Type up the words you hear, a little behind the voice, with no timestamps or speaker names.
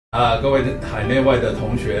各位海内外的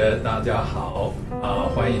同学，大家好！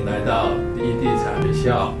欢迎来到第一地产学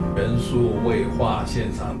校元素绘画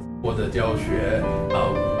现场直播的教学。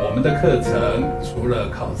我们的课程除了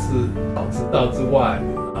考执照之外，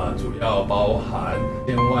主要包含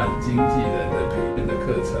千万经纪人的培训的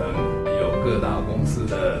课程，还有各大公司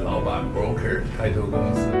的老板 broker、开拓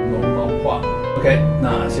公司通通包括。OK，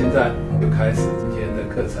 那现在我们就开始今天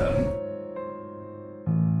的课程。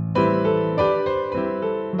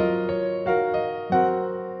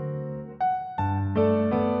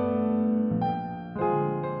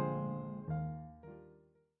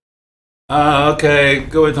OK，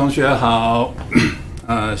 各位同学好，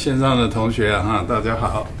线上的同学大家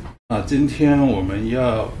好。今天我们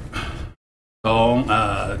要从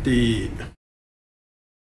第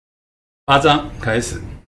8章开始。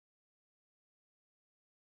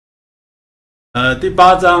第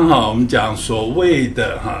8章我们讲所谓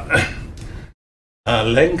的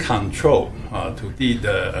land control 土地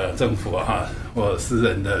的政府或私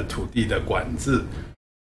人的土地的管制。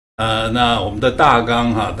那我们的大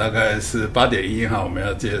纲大概是8.1我们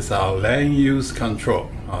要介绍 land use control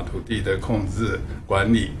土地的控制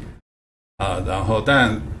管理然后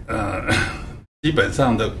基本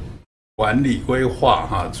上的管理规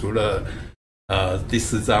划除了第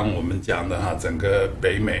4章我们讲的整个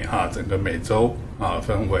北美整个美洲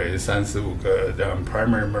分为35个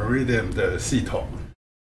primary meridian 的系统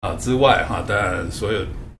之外当然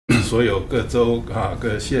所有各州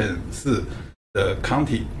各县市的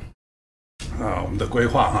county。我们的规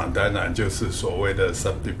划当然就是所谓的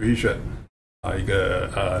Subdivision 一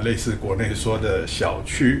个类似国内说的小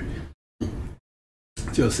区，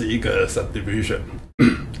就是一个 Subdivision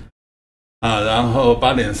然后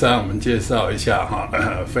8.3我们介绍一下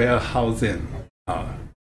Fair Housing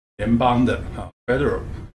联邦的Federal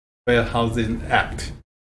Fair Housing Act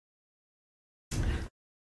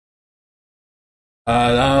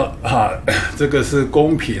然后这个是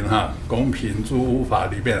公平租屋法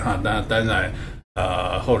里面当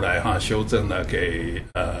然后来修正了给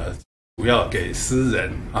主要给私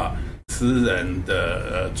人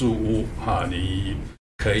的住屋你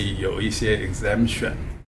可以有一些 exemption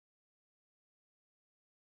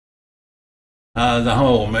然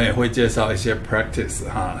后我们也会介绍一些 practice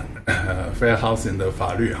fair housing 的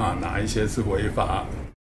法律哪一些是违法。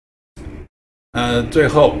最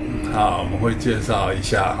后我们会介绍一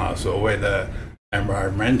下所谓的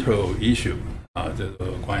environmental issue 就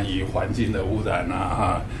是关于环境的污染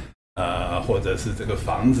或者是这个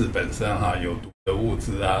房子本身有毒的物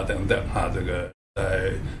质等等这个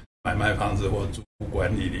在买卖房子或住屋管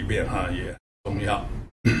理里面也重要。